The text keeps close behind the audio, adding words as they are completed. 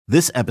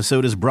This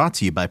episode is brought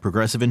to you by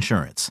Progressive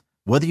Insurance.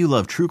 Whether you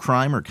love true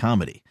crime or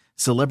comedy,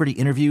 celebrity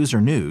interviews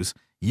or news,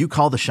 you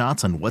call the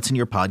shots on what's in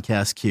your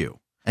podcast queue.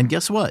 And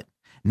guess what?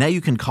 Now you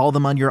can call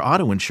them on your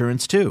auto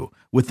insurance too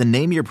with the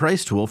Name Your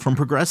Price tool from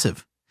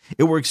Progressive.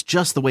 It works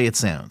just the way it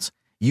sounds.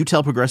 You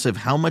tell Progressive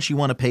how much you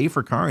want to pay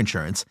for car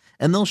insurance,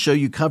 and they'll show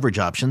you coverage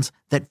options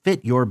that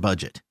fit your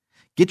budget.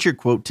 Get your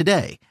quote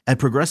today at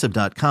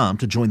Progressive.com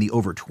to join the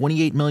over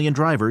 28 million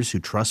drivers who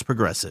trust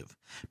Progressive.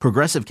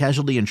 Progressive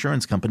Casualty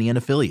Insurance Company and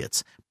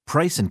Affiliates.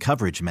 Price and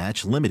coverage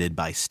match limited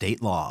by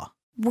state law.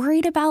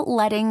 Worried about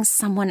letting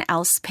someone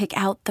else pick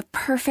out the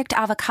perfect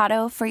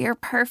avocado for your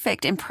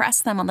perfect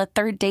impress them on the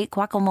third date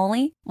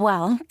guacamole?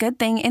 Well, good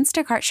thing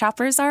Instacart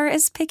shoppers are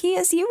as picky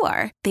as you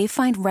are. They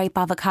find ripe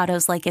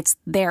avocados like it's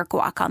their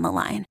guac on the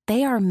line.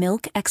 They are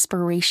milk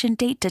expiration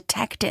date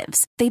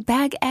detectives. They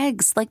bag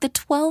eggs like the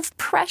 12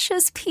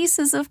 precious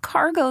pieces of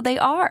cargo they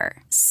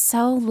are.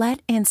 So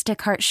let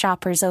Instacart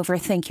shoppers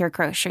overthink your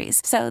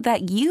groceries so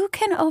that you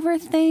can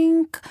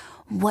overthink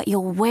what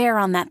you'll wear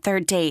on that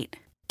third date.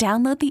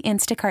 Download the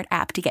Instacart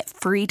app to get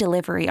free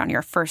delivery on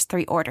your first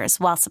 3 orders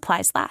while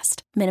supplies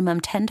last.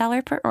 Minimum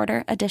 $10 per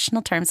order.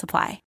 Additional terms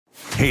apply.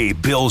 Hey,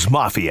 Bills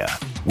Mafia.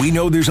 We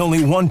know there's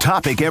only one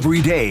topic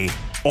every day.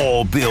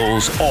 All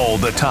Bills, all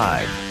the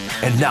time.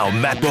 And now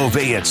Matt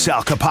Bovee and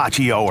Sal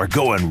Capaccio are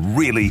going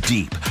really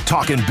deep,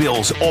 talking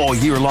Bills all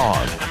year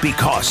long,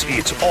 because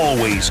it's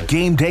always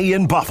game day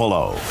in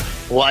Buffalo.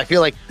 Well, I feel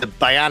like the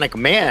Bionic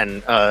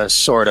Man,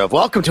 sort of.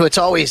 Welcome to It's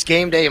Always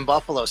Game Day in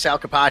Buffalo. Sal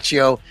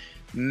Capaccio,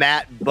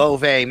 Matt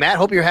Bovee. Matt,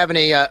 hope you're having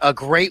a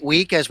great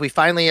week as we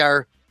finally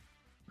are.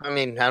 I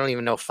mean, I don't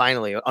even know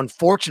finally.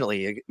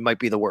 Unfortunately, it might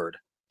be the word.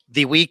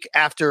 The week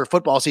after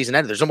football season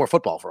ended. There's no more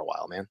football for a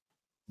while, man.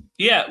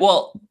 Yeah,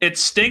 well, it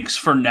stinks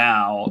for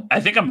now. I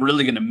think I'm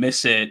really going to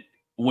miss it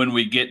when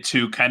we get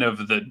to kind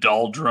of the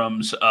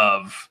doldrums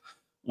of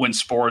when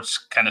sports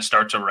kind of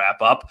start to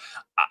wrap up.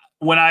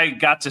 When I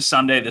got to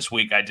Sunday this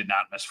week, I did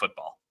not miss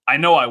football. I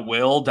know I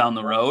will down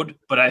the road,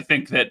 but I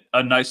think that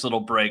a nice little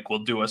break will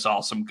do us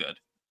all some good.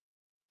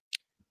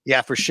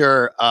 Yeah, for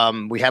sure.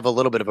 We have a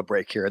little bit of a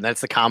break here, and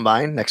that's the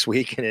Combine next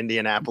week in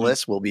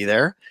Indianapolis. We'll be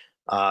there.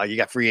 You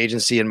got free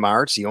agency in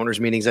March, the owners'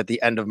 meetings at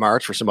the end of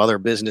March for some other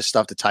business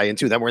stuff to tie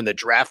into. Then we're in the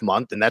draft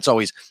month, and that's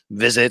always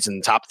visits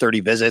and top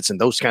 30 visits and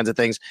those kinds of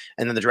things.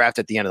 And then the draft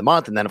at the end of the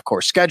month. And then, of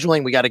course,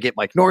 scheduling. We got to get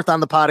Mike North on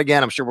the pod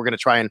again. I'm sure we're going to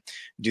try and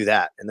do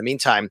that in the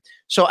meantime.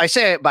 So I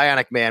say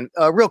Bionic Man,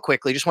 real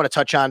quickly, just want to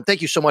touch on,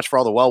 thank you so much for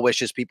all the well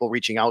wishes, people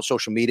reaching out,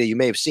 social media. You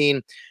may have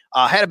seen,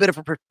 had a bit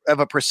of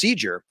a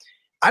procedure.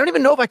 I don't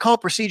even know if I call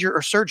it procedure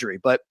or surgery,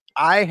 but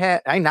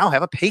I now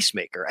have a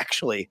pacemaker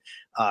actually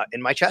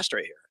in my chest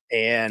right here.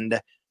 And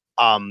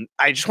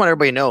I just want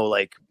everybody to know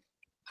like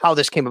how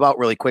this came about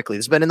really quickly.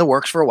 This has been in the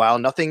works for a while.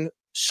 Nothing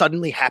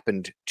suddenly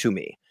happened to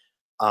me.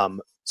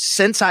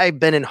 Since I've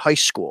been in high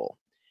school,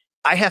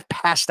 I have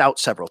passed out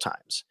several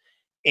times.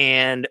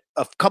 And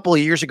a couple of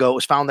years ago, it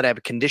was found that I have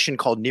a condition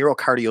called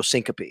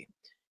neurocardiosyncope.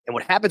 And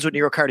what happens with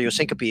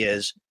neurocardiosyncope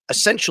is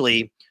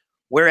essentially,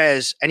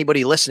 whereas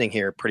anybody listening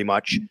here pretty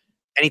much,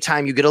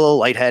 anytime you get a little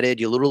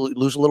lightheaded, you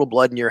lose a little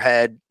blood in your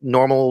head,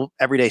 normal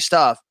everyday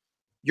stuff,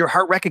 your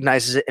heart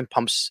recognizes it and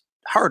pumps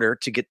harder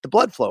to get the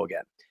blood flow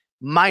again.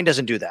 Mine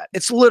doesn't do that.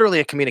 It's literally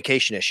a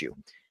communication issue.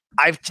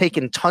 I've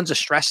taken tons of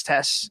stress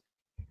tests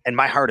and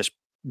my heart is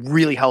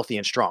really healthy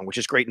and strong, which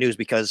is great news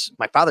because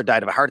my father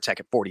died of a heart attack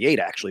at 48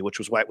 actually, which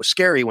was why it was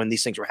scary when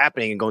these things were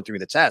happening and going through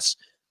the tests,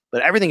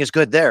 but everything is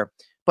good there.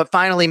 But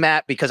finally,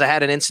 Matt, because I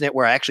had an incident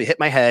where I actually hit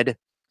my head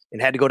and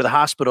had to go to the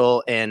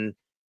hospital and,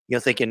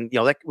 thinking,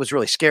 that was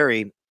really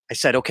scary. I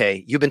said,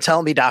 okay, you've been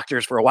telling me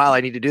doctors for a while,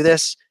 I need to do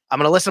this. I'm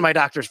going to listen to my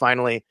doctors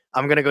finally.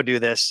 I'm going to go do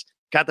this.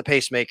 Got the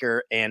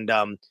pacemaker and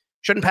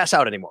shouldn't pass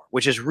out anymore,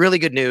 which is really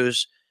good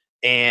news.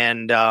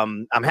 And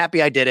I'm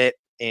happy I did it.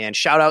 And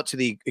shout out to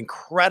the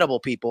incredible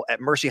people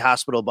at Mercy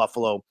Hospital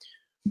Buffalo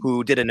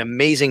who did an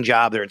amazing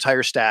job, their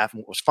entire staff.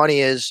 And what was funny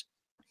is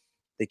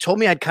they told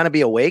me I'd kind of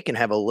be awake and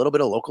have a little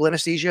bit of local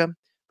anesthesia.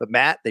 But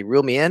Matt, they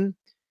reeled me in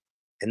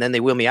and then they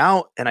wheeled me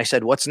out. And I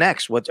said, what's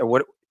next? What?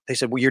 They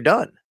said, well, you're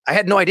done. I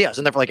had no idea. I was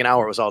in there for like an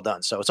hour. It was all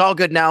done. So it's all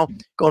good now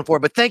going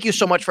forward. But thank you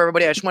so much for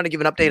everybody. I just want to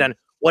give an update on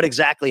what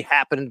exactly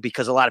happened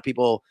because a lot of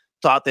people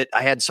thought that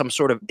I had some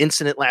sort of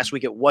incident last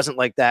week. It wasn't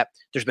like that.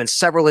 There's been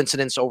several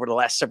incidents over the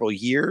last several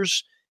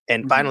years.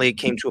 And finally it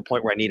came to a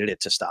point where I needed it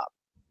to stop.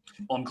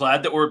 Well, I'm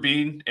glad that we're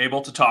being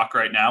able to talk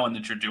right now and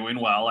that you're doing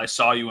well. I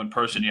saw you in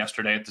person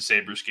yesterday at the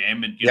Sabres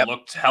game, and you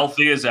looked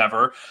healthy as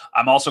ever.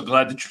 I'm also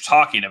glad that you're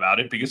talking about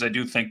it because I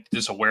do think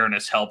this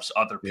awareness helps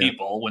other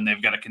people when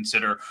they've got to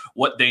consider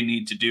what they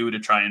need to do to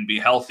try and be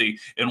healthy.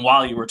 And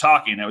while you were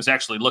talking, I was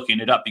actually looking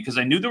it up because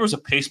I knew there was a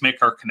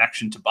pacemaker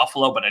connection to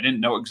Buffalo, but I didn't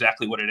know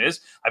exactly what it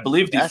is. I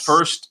believe the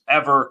first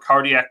ever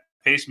cardiac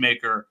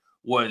pacemaker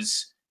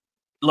was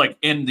like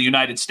in the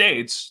United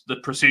States, the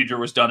procedure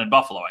was done in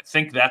Buffalo. I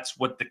think that's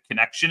what the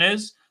connection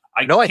is.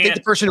 I think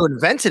the person who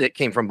invented it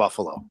came from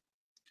Buffalo.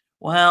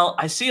 Well,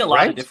 I see a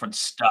lot of different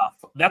stuff.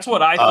 That's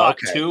what I thought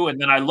too.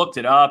 And then I looked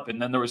it up,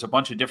 and then there was a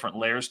bunch of different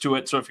layers to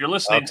it. So if you're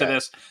listening to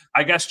this,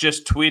 I guess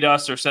just tweet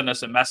us or send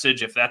us a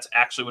message if that's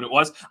actually what it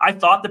was. I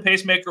thought the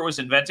pacemaker was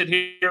invented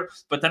here,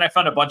 but then I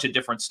found a bunch of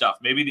different stuff.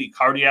 Maybe the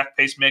cardiac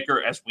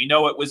pacemaker, as we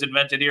know it, was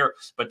invented here,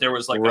 but there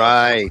was like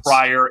a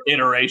prior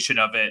iteration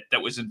of it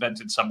that was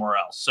invented somewhere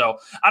else. So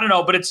I don't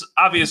know, but it's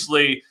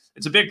obviously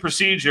it's a big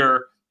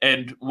procedure.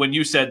 And when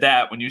you said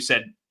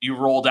you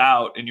rolled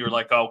out and you were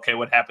like, oh, okay,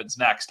 what happens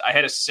next? I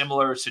had a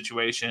similar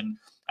situation.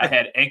 I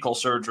had ankle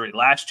surgery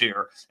last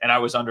year and I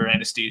was under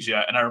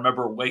anesthesia. And I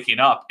remember waking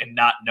up and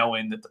not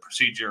knowing that the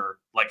procedure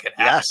like had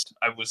happened. Yes.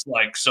 I was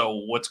like, so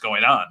what's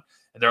going on?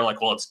 And they're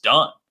like, well, it's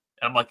done.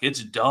 And I'm like,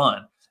 it's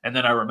done. And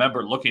then I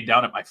remember looking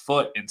down at my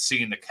foot and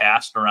seeing the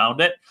cast around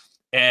it.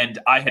 And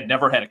I had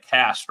never had a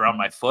cast around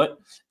my foot.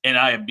 And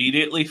I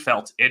immediately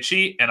felt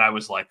itchy. And I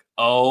was like,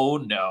 oh,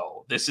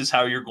 no, this is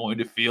how you're going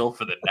to feel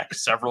for the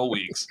next several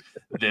weeks.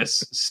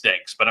 This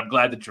stinks. But I'm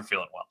glad that you're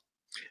feeling well.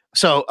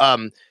 So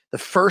the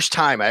first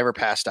time I ever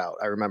passed out,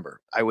 I remember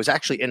I was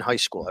actually in high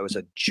school. I was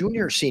a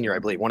junior or senior, I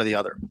believe, one or the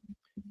other.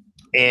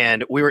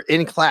 And we were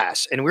in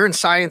class and we were in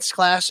science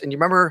class. And you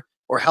remember,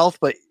 or health,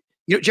 but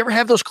do you ever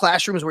have those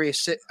classrooms where you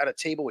sit at a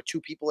table with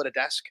two people at a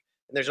desk?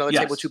 And there's another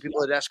table with two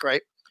people at a desk,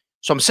 right?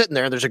 So I'm sitting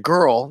there and there's a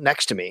girl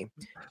next to me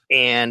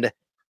and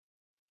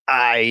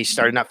I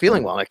started not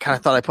feeling well. I kind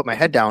of thought I put my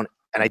head down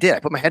and I did. I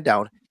put my head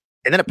down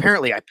and then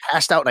apparently I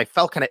passed out and I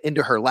fell kind of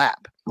into her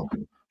lap.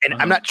 And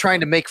I'm not trying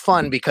to make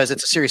fun because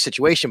it's a serious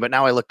situation, but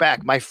now I look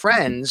back, my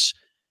friends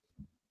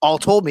all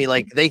told me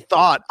like they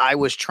thought I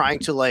was trying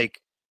to like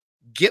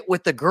get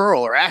with the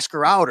girl or ask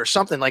her out or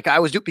something like I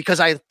was doing because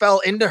I fell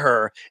into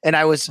her and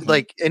I was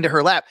like into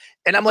her lap.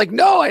 And I'm like,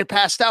 no, I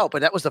passed out.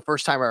 But that was the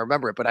first time I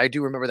remember it. But I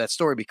do remember that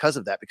story because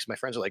of that, because my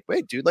friends are like,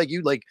 wait, dude, like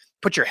you like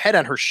put your head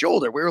on her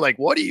shoulder. We were like,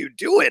 what are you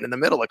doing in the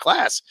middle of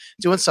class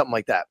doing something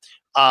like that?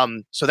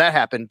 So that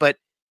happened. But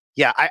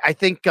yeah, I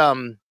think,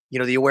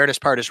 the awareness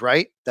part is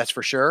right. That's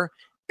for sure.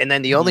 And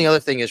then the only other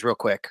thing is real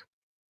quick.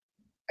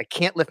 I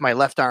can't lift my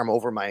left arm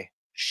over my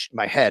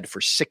head for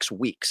 6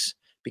 weeks.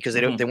 Because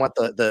they want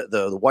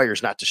the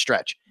wires not to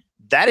stretch.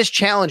 That is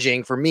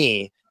challenging for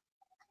me.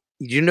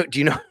 Do you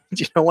know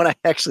when I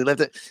actually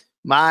lifted it?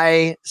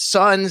 My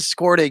son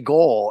scored a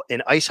goal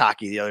in ice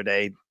hockey the other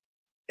day,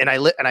 and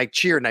I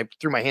cheered and I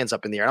threw my hands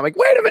up in the air. And I'm like,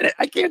 wait a minute,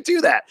 I can't do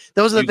that.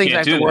 Those are the things I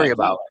have to worry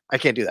about. I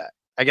can't do that.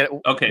 I get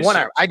one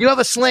arm. I do have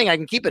a sling. I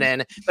can keep it in,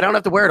 but I don't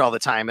have to wear it all the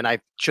time. And I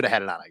should have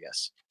had it on, I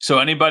guess. So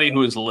anybody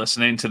who is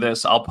listening to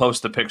this, I'll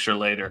post the picture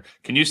later.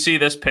 Can you see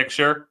this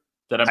picture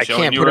that I'm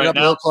showing you right now? I can't put it up a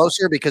little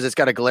closer because it's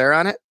got a glare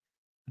on it.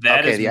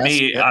 That is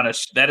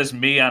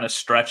me on a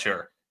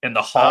stretcher in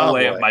the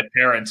hallway of my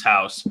parents'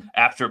 house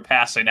after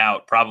passing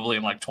out, probably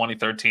in like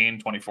 2013,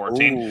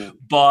 2014. Ooh.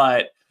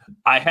 But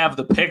I have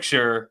the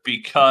picture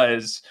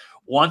because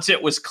once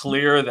it was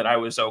clear that I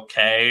was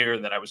okay or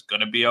that I was going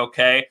to be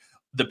okay,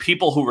 the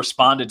people who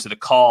responded to the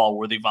call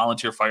were the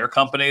volunteer fire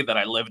company that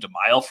I lived a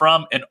mile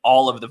from. And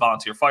all of the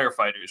volunteer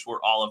firefighters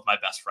were all of my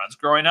best friends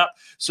growing up.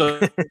 So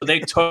they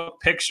took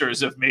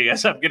pictures of me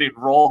as I'm getting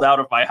rolled out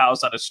of my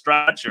house on a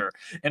stretcher.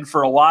 And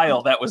for a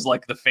while, that was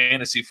like the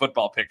fantasy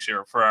football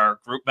picture for our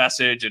group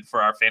message and for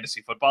our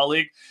fantasy football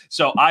league.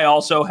 So I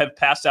also have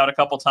passed out a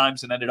couple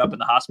times and ended up in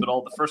the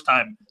hospital. The first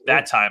time,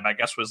 I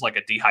guess, was like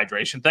a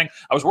dehydration thing.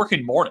 I was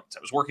working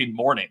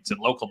mornings in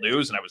local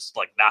news and I was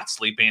like not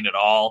sleeping at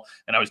all.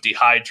 And I was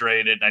dehydrated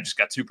and I just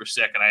got super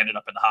sick and I ended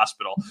up in the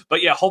hospital.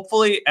 But yeah,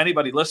 hopefully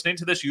anybody listening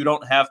to this, you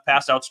don't have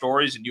passed out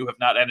stories and you have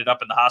not ended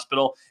up in the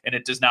hospital and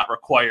it does not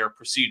require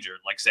procedure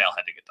like Sal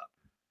had to get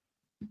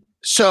done.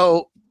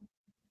 So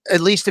at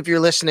least if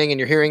you're listening and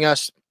you're hearing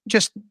us,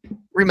 just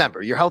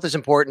remember your health is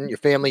important, your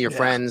family, your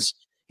friends,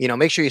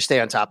 make sure you stay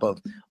on top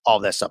of all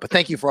that stuff. But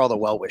thank you for all the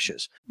well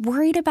wishes.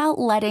 Worried about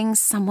letting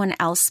someone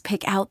else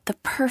pick out the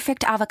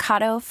perfect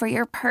avocado for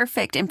your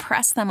perfect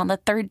impress them on the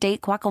third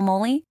date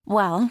guacamole?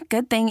 Well,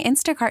 good thing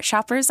Instacart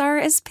shoppers are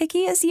as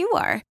picky as you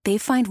are. They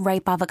find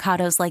ripe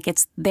avocados like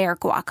it's their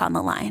guac on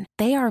the line.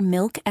 They are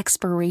milk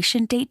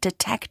expiration date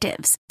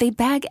detectives. They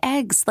bag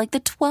eggs like the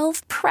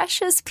 12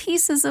 precious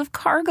pieces of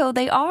cargo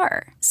they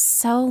are.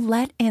 So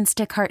let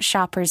Instacart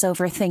shoppers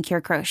overthink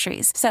your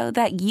groceries so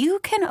that you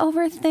can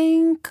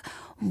overthink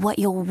what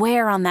you'll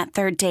wear on that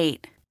third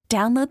date.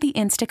 Download the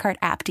Instacart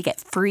app to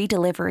get free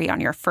delivery on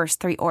your first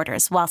 3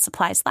 orders while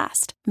supplies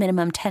last.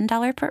 Minimum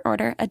 $10 per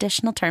order.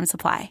 Additional terms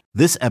apply.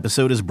 This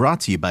episode is brought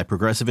to you by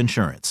Progressive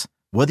Insurance.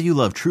 Whether you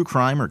love true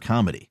crime or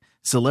comedy,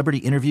 celebrity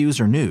interviews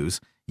or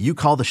news, you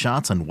call the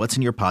shots on what's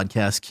in your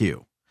podcast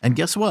queue. And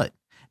guess what?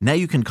 Now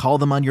you can call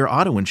them on your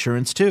auto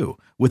insurance too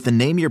with the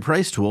Name Your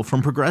Price tool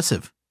from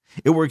Progressive.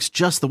 It works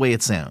just the way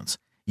it sounds.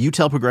 You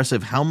tell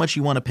Progressive how much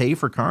you want to pay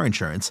for car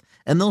insurance,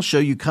 and they'll show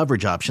you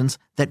coverage options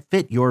that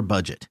fit your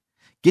budget.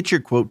 Get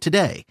your quote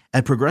today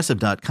at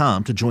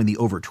Progressive.com to join the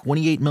over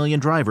 28 million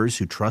drivers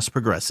who trust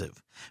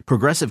Progressive.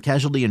 Progressive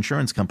Casualty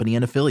Insurance Company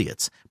and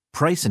Affiliates.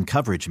 Price and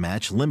coverage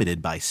match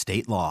limited by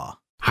state law.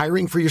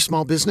 Hiring for your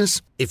small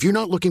business? If you're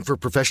not looking for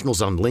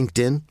professionals on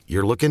LinkedIn,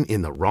 you're looking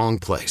in the wrong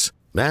place.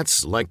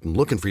 That's like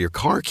looking for your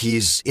car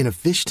keys in a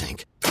fish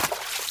tank.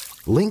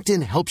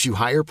 LinkedIn helps you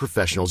hire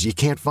professionals you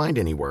can't find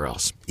anywhere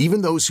else,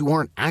 even those who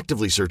aren't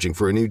actively searching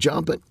for a new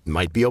job but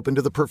might be open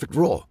to the perfect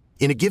role.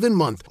 In a given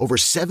month, over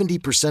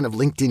 70% of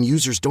LinkedIn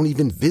users don't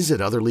even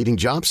visit other leading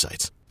job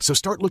sites. So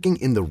start looking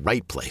in the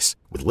right place.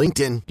 With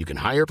LinkedIn, you can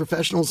hire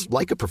professionals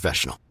like a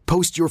professional.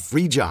 Post your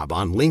free job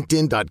on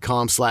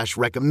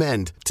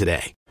linkedin.com/recommend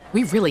today.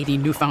 We really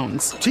need new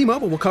phones.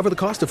 T-Mobile will cover the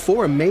cost of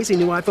 4 amazing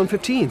new iPhone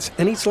 15s,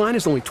 and each line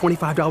is only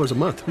 $25 a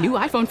month. New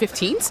iPhone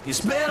 15s?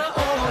 It's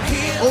better over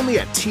here. Only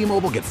at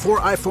T-Mobile, get 4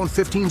 iPhone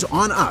 15s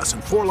on us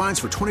and 4 lines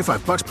for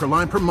 $25 per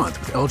line per month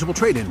with eligible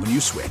trade-in when you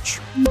switch.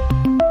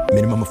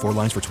 Minimum of 4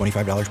 lines for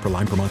 $25 per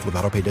line per month with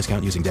autopay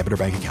discount using debit or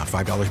bank account.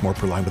 $5 more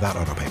per line without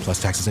autopay,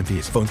 plus taxes and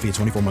fees. Phone fee at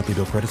 24 monthly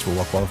bill credits for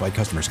well-qualified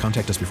customers.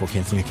 Contact us before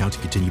canceling account to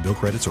continue bill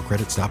credits or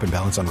credit stop and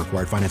balance on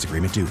required finance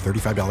agreement due.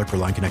 $35 per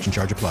line connection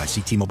charge applies.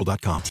 See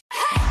T-Mobile.com.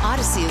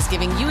 Odyssey is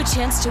giving you a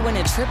chance to win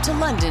a trip to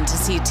London to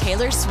see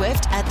Taylor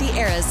Swift at the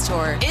Eras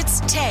Tour. It's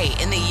Tay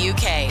in the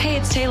UK. Hey,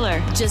 it's Taylor.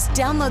 Just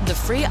download the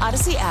free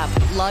Odyssey app,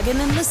 log in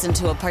and listen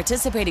to a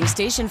participating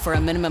station for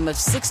a minimum of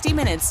 60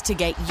 minutes to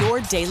get your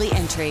daily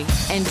entry.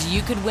 And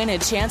you could win a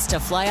chance to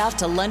fly off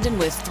to London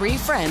with 3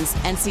 friends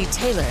and see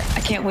Taylor.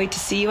 I can't wait to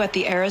see you at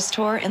the Eras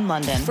Tour in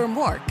London. For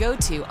more, go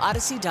to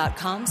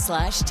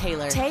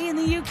odyssey.com/Taylor. Tay in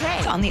the UK.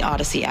 It's on the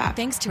Odyssey app.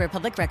 Thanks to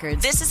Republic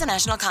Records. This is a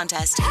national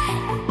contest.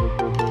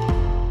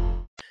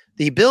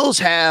 The Bills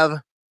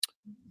have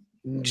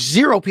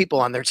 0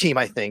 people on their team,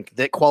 I think,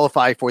 that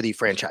qualify for the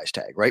franchise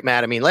tag, right,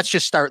 Matt? I mean, let's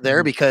just start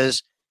there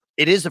because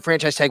it is the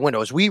franchise tag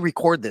window. As we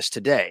record this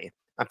today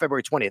on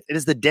February 20th, it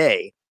is the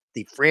day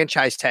the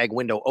franchise tag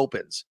window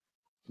opens.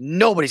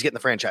 Nobody's getting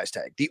the franchise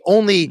tag. The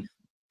only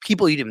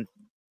people you didn't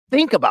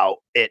think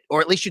about it,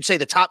 or at least you'd say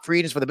the top free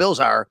agents for the Bills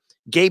are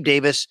Gabe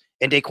Davis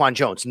and Daquan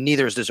Jones.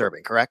 Neither is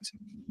deserving, correct?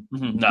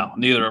 No,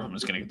 neither of them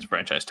is going to get the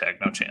franchise tag.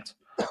 No chance.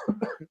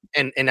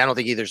 And I don't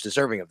think either is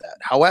deserving of that.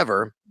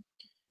 However,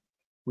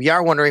 we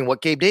are wondering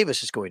what Gabe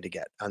Davis is going to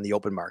get on the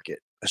open market,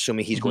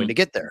 assuming he's going to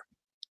get there.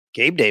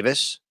 Gabe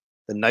Davis,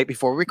 the night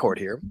before we record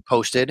here,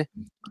 posted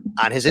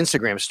on his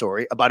Instagram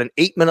story about an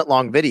 8-minute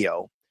long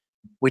video,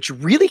 which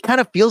really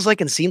kind of feels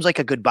like and seems like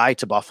a goodbye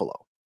to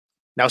Buffalo.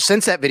 Now,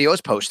 since that video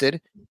is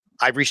posted,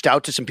 I've reached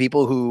out to some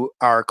people who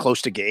are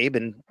close to Gabe,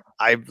 and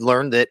I've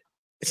learned that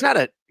it's not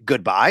a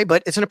goodbye,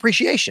 but it's an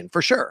appreciation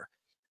for sure.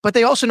 But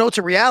they also know it's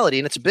a reality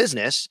and it's a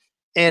business,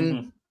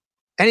 and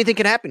anything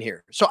can happen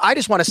here. So I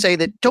just want to say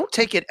that don't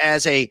take it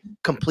as a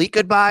complete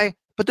goodbye,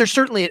 but there's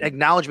certainly an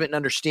acknowledgement and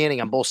understanding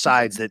on both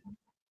sides that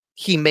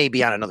he may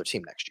be on another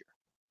team next year.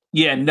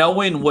 Yeah,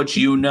 knowing what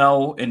you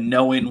know and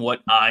knowing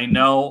what I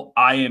know,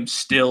 I am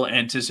still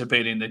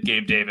anticipating that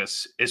Gabe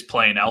Davis is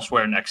playing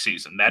elsewhere next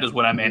season. That is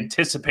what I'm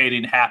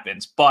anticipating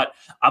happens. But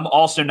I'm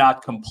also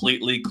not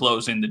completely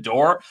closing the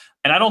door.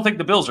 And I don't think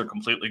the Bills are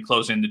completely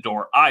closing the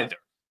door either.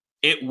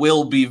 It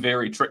will be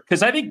very tricky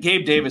because I think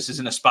Gabe Davis is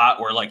in a spot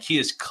where like he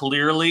has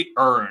clearly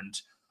earned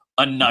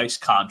a nice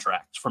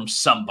contract from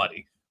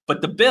somebody.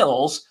 But the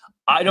Bills,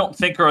 I don't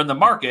think are in the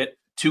market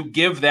to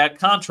give that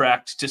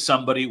contract to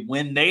somebody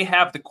when they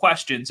have the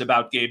questions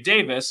about Gabe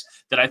Davis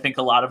that I think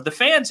a lot of the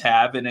fans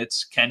have. And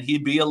it's, can he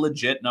be a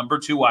legit number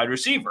 2 wide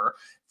receiver?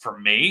 For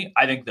me,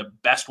 I think the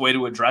best way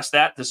to address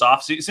that this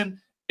offseason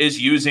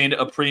is using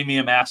a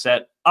premium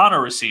asset on a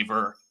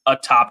receiver, a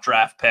top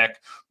draft pick,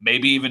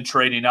 maybe even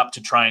trading up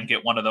to try and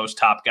get one of those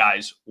top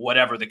guys,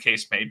 whatever the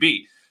case may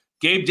be.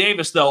 Gabe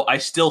Davis, though, I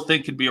still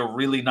think could be a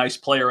really nice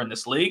player in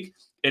this league.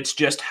 It's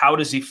just, how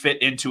does he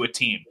fit into a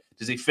team?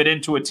 Does he fit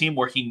into a team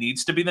where he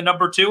needs to be the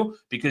number 2?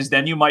 Because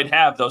then you might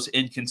have those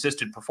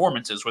inconsistent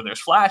performances where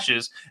there's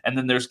flashes and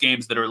then there's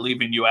games that are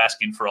leaving you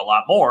asking for a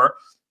lot more.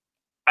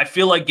 I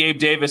feel like Gabe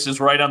Davis is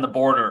right on the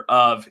border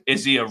of,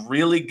 is he a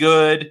really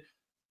good,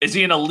 is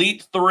he an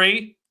elite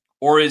 3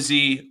 or is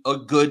he a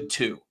good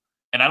 2?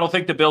 And I don't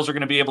think the Bills are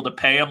going to be able to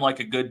pay him like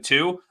a good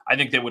 2. I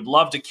think they would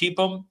love to keep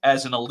him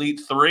as an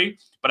elite 3,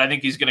 but I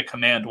think he's going to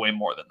command way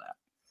more than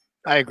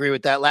that. I agree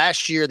with that.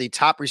 Last year, the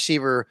top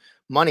receiver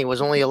money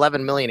was only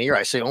 $11 million a year.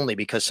 I say only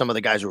because some of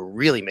the guys were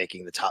really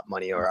making the top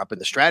money or up in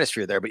the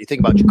stratosphere there. But you think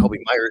about Jacoby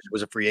Myers, who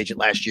was a free agent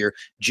last year,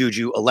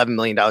 Juju, $11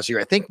 million a year.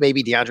 I think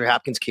maybe DeAndre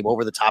Hopkins came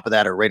over the top of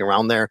that or right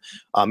around there,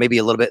 maybe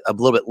a little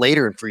bit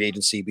later in free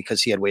agency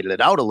because he had waited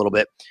it out a little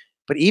bit.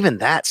 But even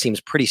that seems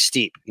pretty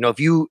steep. You know,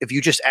 if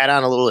you just add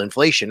on a little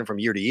inflation from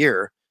year to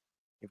year,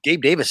 if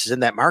Gabe Davis is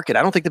in that market,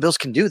 I don't think the Bills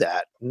can do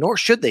that, nor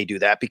should they do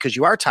that, because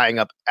you are tying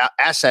up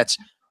assets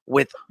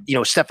with, you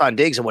know, Stephon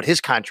Diggs and what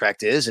his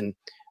contract is. And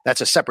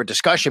that's a separate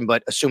discussion.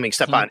 But assuming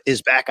Stephon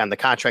is back on the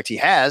contract he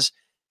has,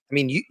 I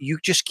mean, you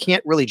just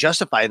can't really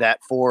justify that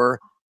for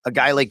a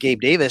guy like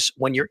Gabe Davis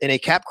when you're in a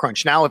cap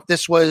crunch. Now, if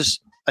this was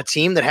a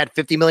team that had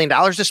 $50 million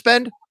to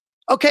spend,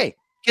 okay,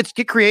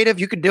 get creative.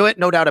 You can do it.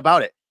 No doubt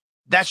about it.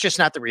 That's just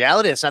not the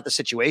reality. It's not the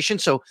situation.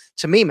 So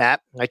to me,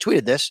 Matt, I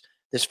tweeted this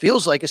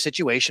feels like a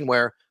situation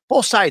where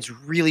both sides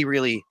really,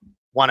 really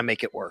want to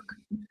make it work.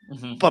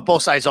 But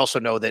both sides also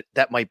know that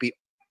that might be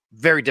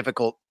very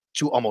difficult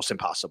to almost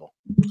impossible.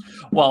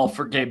 Well,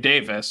 for Gabe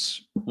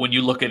Davis, when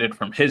you look at it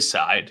from his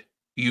side,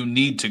 you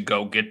need to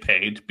go get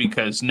paid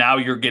because now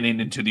you're getting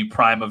into the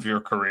prime of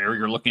your career.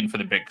 You're looking for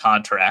the big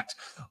contract,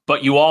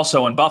 but you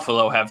also in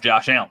Buffalo have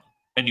Josh Allen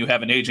and you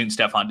have an aging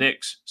Stephon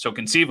Diggs. So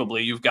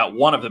conceivably, you've got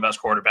one of the best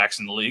quarterbacks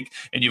in the league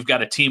and you've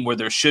got a team where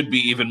there should be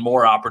even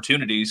more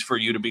opportunities for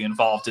you to be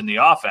involved in the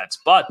offense.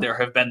 But there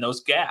have been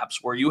those gaps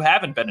where you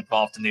haven't been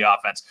involved in the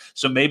offense.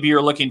 So maybe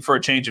you're looking for a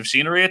change of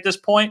scenery at this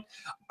point.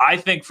 I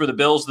think for the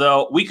Bills,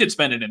 though, we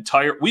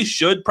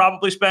should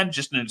probably spend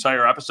just an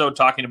entire episode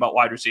talking about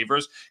wide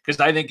receivers because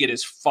I think it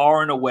is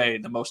far and away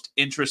the most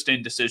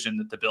interesting decision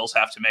that the Bills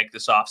have to make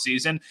this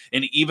offseason.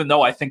 And even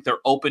though I think they're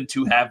open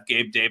to have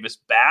Gabe Davis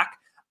back,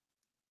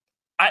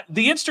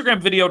 the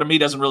Instagram video to me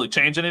doesn't really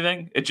change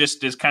anything. It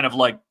just is kind of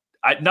like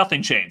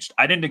nothing changed.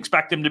 I didn't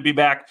expect him to be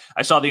back.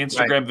 I saw the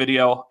Instagram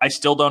video. I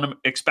still don't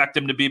expect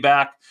him to be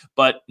back,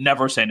 but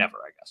never say never,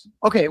 I guess.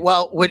 Okay,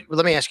 well,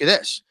 let me ask you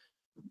this.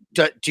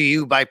 Do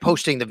you, by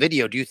posting the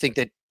video, do you think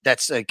that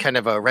that's a kind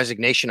of a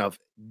resignation of,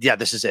 yeah,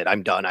 this is it,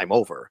 I'm done, I'm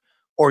over?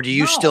 Or do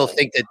you still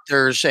think that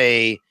there's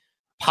a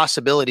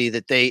possibility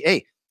that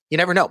you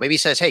never know. Maybe he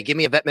says, hey, give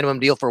me a vet minimum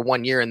deal for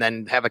 1 year and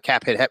then have a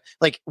cap hit.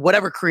 Like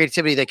whatever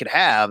creativity they could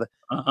have,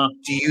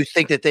 do you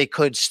think that they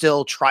could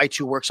still try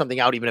to work something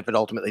out even if it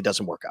ultimately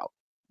doesn't work out?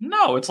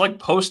 No, it's like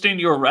posting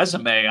your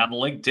resume on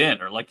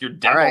LinkedIn or like your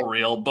demo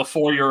reel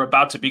before you're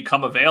about to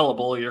become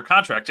available your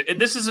contract.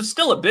 This is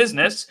still a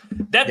business.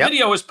 That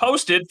video is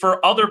posted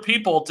for other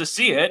people to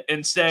see it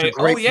and say,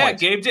 oh yeah, point.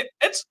 Gabe did.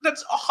 That's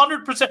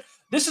 100%.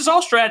 This is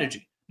all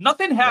strategy.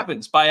 Nothing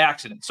happens by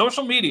accident.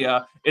 Social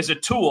media is a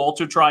tool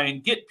to try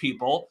and get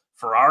people,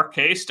 for our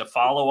case, to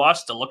follow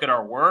us, to look at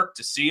our work,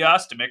 to see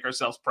us, to make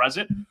ourselves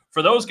present.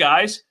 For those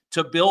guys,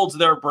 to build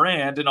their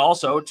brand and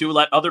also to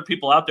let other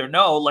people out there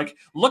know, like,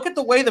 look at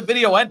the way the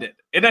video ended.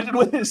 It ended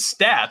with his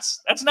stats.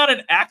 That's not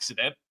an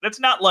accident. That's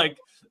not like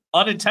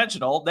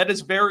unintentional. That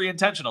is very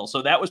intentional.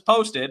 So that was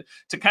posted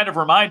to kind of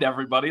remind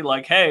everybody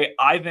like, hey,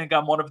 I think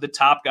I'm one of the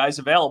top guys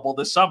available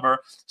this summer.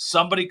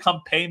 Somebody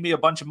come pay me a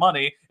bunch of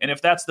money. And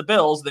if that's the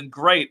Bills, then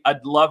great.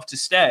 I'd love to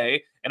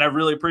stay. And I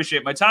really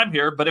appreciate my time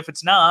here. But if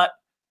it's not,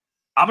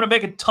 I'm going to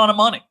make a ton of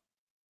money.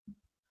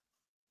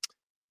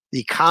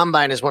 The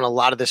combine is when a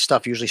lot of this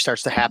stuff usually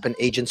starts to happen.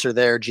 Agents are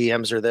there,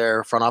 GMs are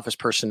there, front office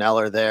personnel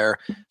are there.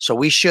 So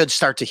we should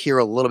start to hear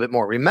a little bit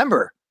more.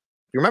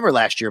 You remember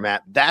last year,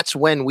 Matt, that's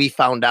when we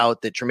found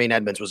out that Tremaine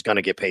Edmunds was going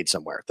to get paid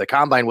somewhere. The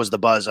combine was the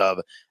buzz of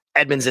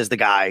Edmunds is the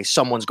guy.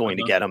 Someone's going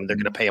to get him. They're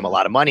going to pay him a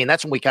lot of money. And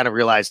that's when we kind of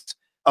realized,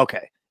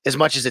 okay, as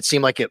much as it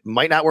seemed like it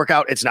might not work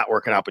out, it's not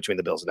working out between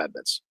the Bills and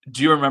Edmunds.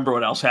 Do you remember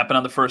what else happened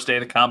on the first day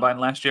of the combine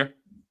last year?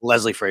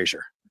 Leslie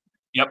Frazier.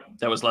 Yep,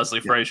 that was Leslie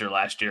Frazier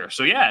last year.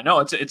 So yeah, no,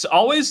 it's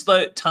always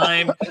the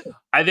time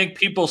I think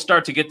people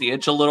start to get the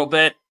itch a little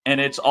bit, and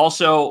it's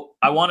also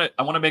I want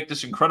to make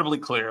this incredibly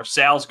clear.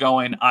 Sal's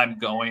going, I'm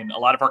going, a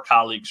lot of our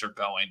colleagues are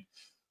going.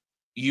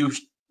 You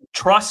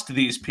trust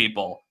these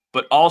people,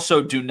 but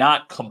also do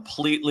not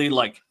completely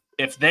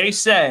if they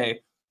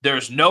say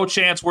there's no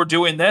chance we're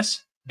doing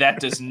this,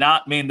 that does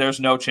not mean there's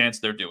no chance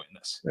they're doing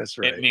this. That's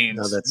right. It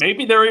means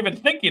maybe they're even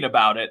thinking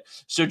about it.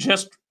 So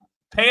just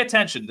pay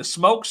attention. The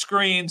smoke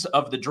screens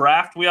of the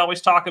draft we always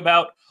talk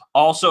about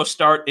also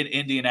start in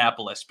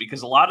Indianapolis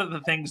because a lot of the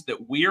things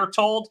that we are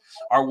told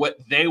are what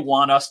they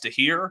want us to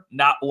hear,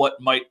 not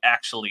what might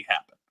actually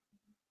happen.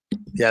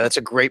 Yeah, that's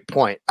a great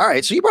point. All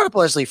right, so you brought up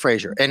Leslie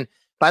Frazier. And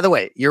by the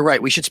way, you're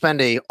right. We should spend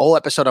a whole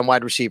episode on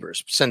wide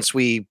receivers since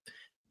we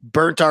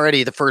burnt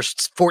already the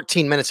first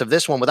 14 minutes of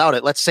this one without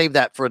it. Let's save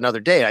that for another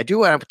day. I do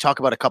want to talk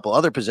about a couple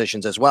other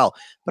positions as well,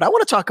 but I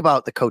want to talk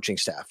about the coaching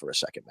staff for a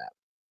second, Matt.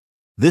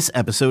 This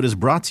episode is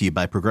brought to you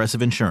by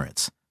Progressive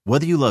Insurance.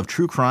 Whether you love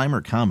true crime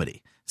or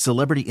comedy,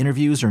 celebrity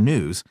interviews or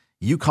news,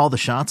 you call the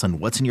shots on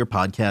what's in your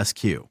podcast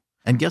queue.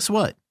 And guess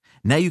what?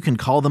 Now you can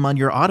call them on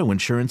your auto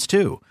insurance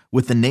too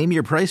with the Name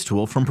Your Price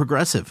tool from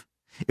Progressive.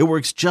 It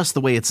works just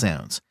the way it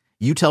sounds.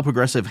 You tell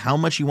Progressive how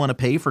much you want to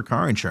pay for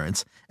car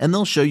insurance, and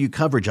they'll show you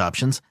coverage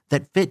options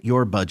that fit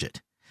your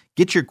budget.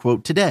 Get your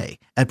quote today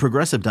at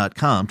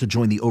Progressive.com to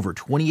join the over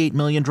 28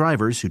 million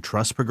drivers who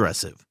trust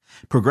Progressive.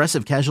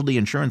 Progressive Casualty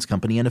Insurance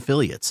Company and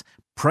Affiliates.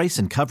 Price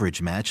and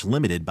coverage match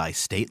limited by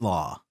state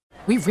law.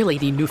 We really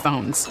need new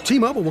phones.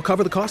 T-Mobile will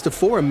cover the cost of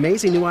 4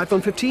 amazing new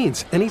iPhone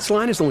 15s, and each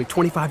line is only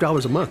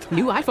 $25 a month.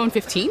 New iPhone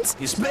 15s?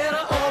 It's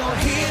better over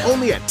here.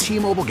 Only at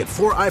T-Mobile, get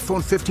 4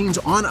 iPhone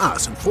 15s on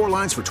us and 4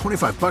 lines for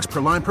 $25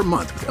 per line per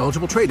month with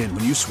eligible trade-in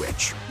when you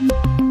switch.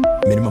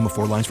 Minimum of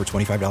 4 lines for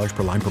 $25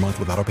 per line per month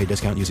with autopay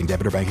discount using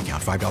debit or bank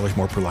account. $5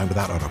 more per line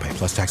without autopay,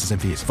 plus taxes and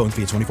fees. Phone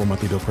fee at 24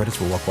 monthly bill credits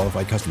for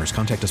well-qualified customers.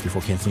 Contact us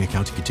before canceling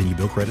account to continue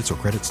bill credits or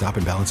credit stop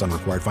and balance on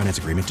required finance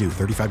agreement due.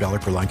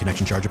 $35 per line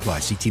connection charge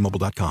applies. See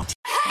T-Mobile.com.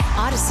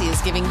 Odyssey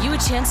is giving you a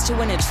chance to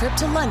win a trip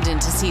to London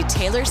to see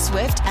Taylor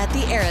Swift at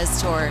the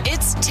Eras Tour.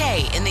 It's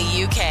Tay in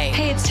the UK.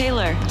 Hey, it's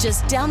Taylor.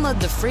 Just download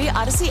the free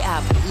Odyssey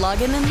app,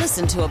 log in and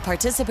listen to a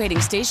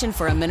participating station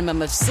for a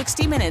minimum of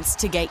 60 minutes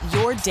to get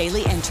your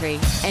daily entry.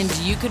 And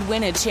you could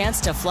win a chance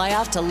to fly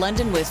off to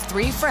London with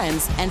 3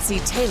 friends and see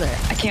Taylor.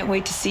 I can't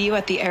wait to see you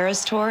at the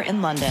Eras Tour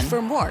in London.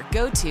 For more,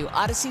 go to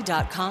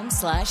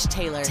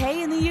odyssey.com/Taylor.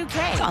 Tay in the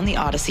UK. It's on the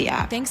Odyssey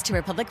app. Thanks to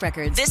Republic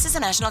Records. This is a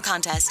national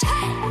contest.